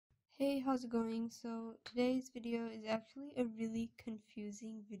Hey, how's it going? So today's video is actually a really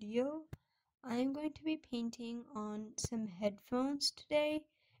confusing video. I'm going to be painting on some headphones today,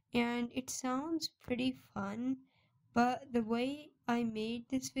 and it sounds pretty fun, but the way I made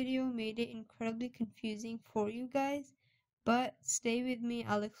this video made it incredibly confusing for you guys. But stay with me,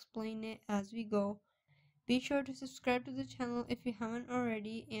 I'll explain it as we go. Be sure to subscribe to the channel if you haven't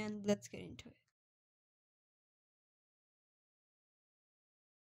already, and let's get into it.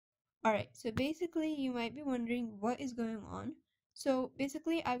 Alright, so basically you might be wondering what is going on. So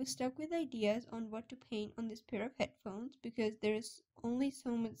basically I was stuck with ideas on what to paint on this pair of headphones because there's only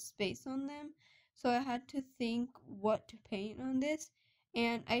so much space on them. So I had to think what to paint on this.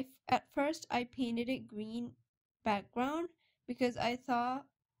 And at first I painted it green background because I thought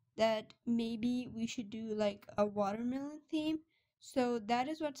that maybe we should do like a watermelon theme. So that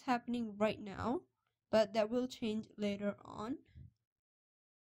is what's happening right now, but that will change later on.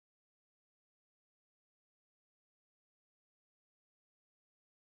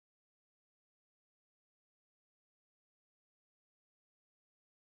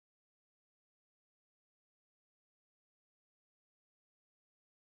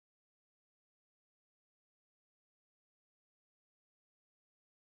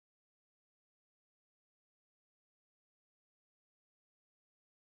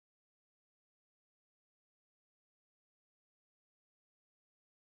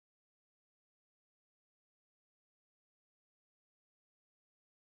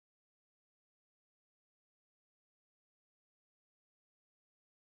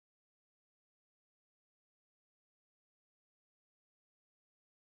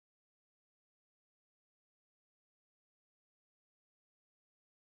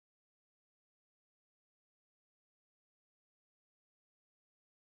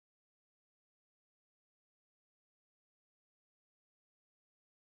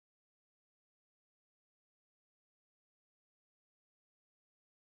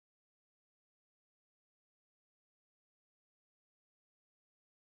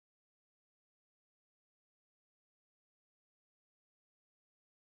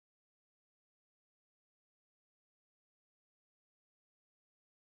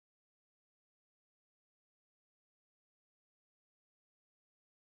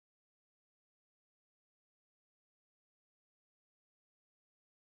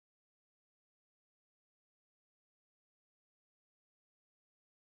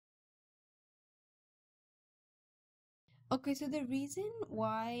 Okay, so the reason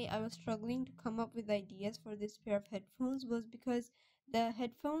why I was struggling to come up with ideas for this pair of headphones was because the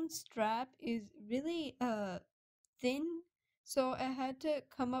headphone strap is really thin. So I had to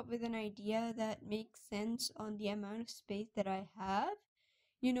come up with an idea that makes sense on the amount of space that I have.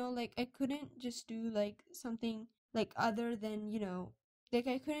 Like I couldn't just do like something like other than, like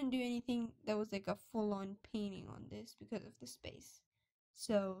I couldn't do anything that was like a full-on painting on this because of the space.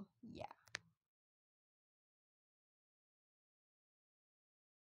 So, yeah.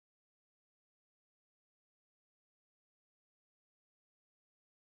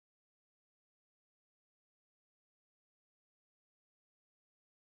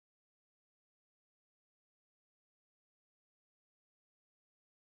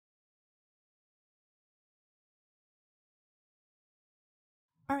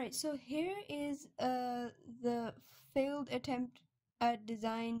 Alright, so here is the failed attempt at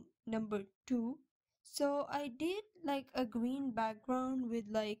design number 2. So I did like a green background with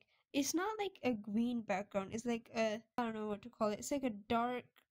like, it's not like a green background, it's like a, I don't know what to call it. It's like a dark,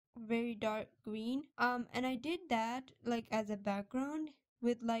 very dark green. And I did that like as a background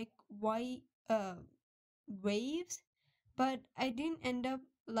with like white waves, but I didn't end up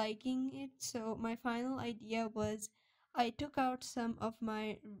liking it. So my final idea was I took out some of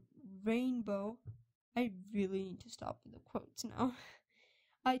my rainbow. I really need to stop with the quotes now.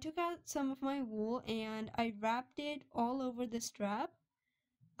 I took out some of my wool and I wrapped it all over the strap.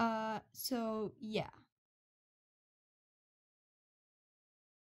 So yeah.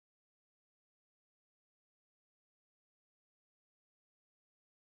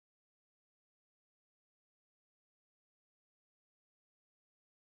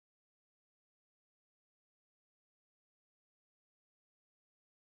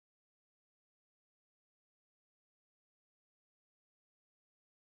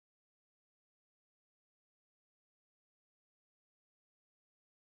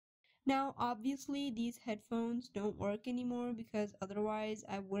 Now, obviously, these headphones don't work anymore because otherwise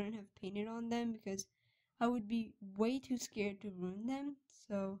I wouldn't have painted on them because I would be way too scared to ruin them.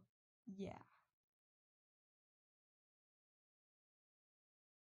 So, yeah.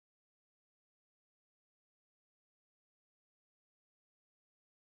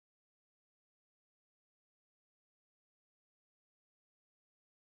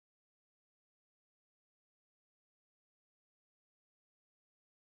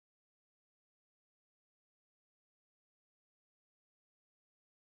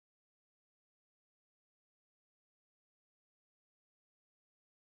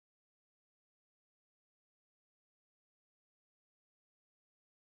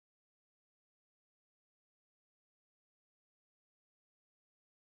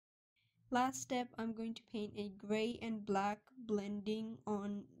 Last step, I'm going to paint a gray and black blending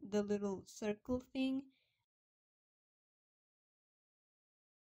on the little circle thing.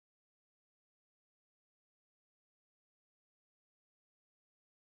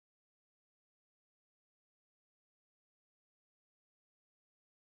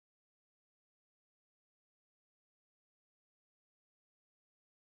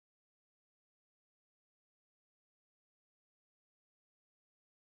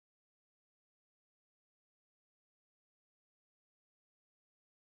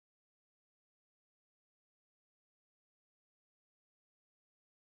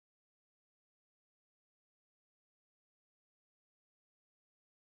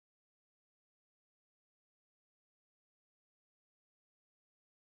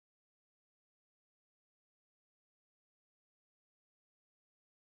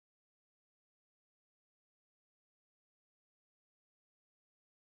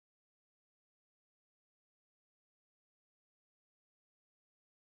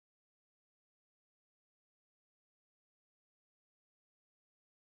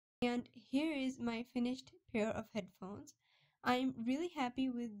 And here is my finished pair of headphones. I'm really happy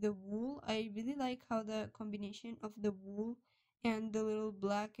with the wool. I really like how the combination of the wool and the little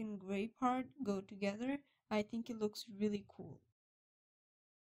black and gray part go together. I think it looks really cool.